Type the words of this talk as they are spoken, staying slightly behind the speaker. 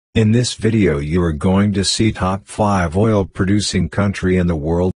In this video you are going to see top 5 oil producing country in the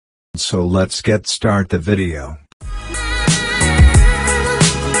world. So let's get start the video.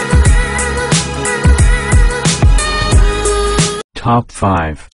 Top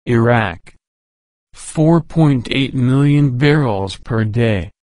 5, Iraq. 4.8 million barrels per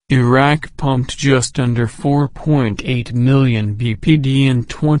day. Iraq pumped just under 4.8 million BPD in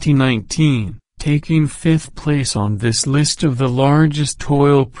 2019, taking 5th place on this list of the largest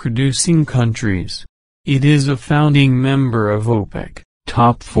oil-producing countries. It is a founding member of OPEC.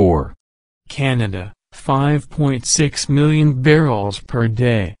 Top 4. Canada, 5.6 million barrels per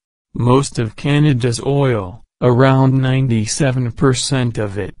day. Most of Canada's oil, around 97%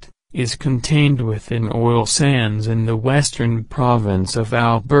 of it, is contained within oil sands in the western province of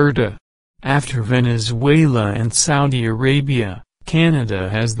Alberta. After Venezuela and Saudi Arabia, Canada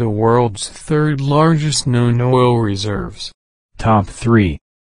has the world's 3rd largest known oil reserves. Top 3.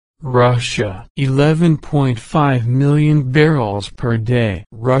 Russia, 11.5 million barrels per day.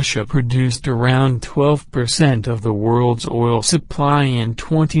 Russia produced around 12% of the world's oil supply in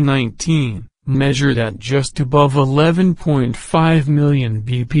 2019, measured at just above 11.5 million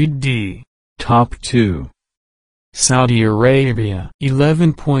BPD. Top 2. Saudi Arabia,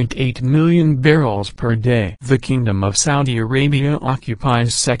 11.8 million barrels per day. The Kingdom of Saudi Arabia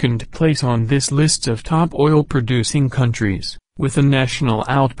occupies 2nd place on this list of top oil-producing countries, with a national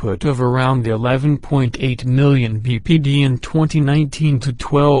output of around 11.8 million BPD in 2019 to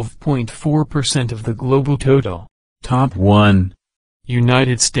 12.4% of the global total. Top 1.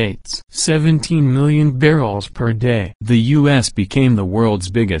 United States, 17 million barrels per day. The U.S. became the world's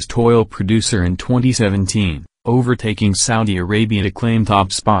biggest oil producer in 2017, overtaking Saudi Arabia to claim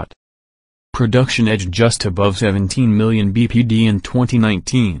top spot. Production edged just above 17 million BPD in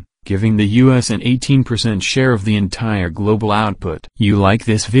 2019, giving the U.S. an 18% share of the entire global output. You like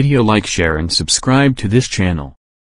this video, like, share and subscribe to this channel.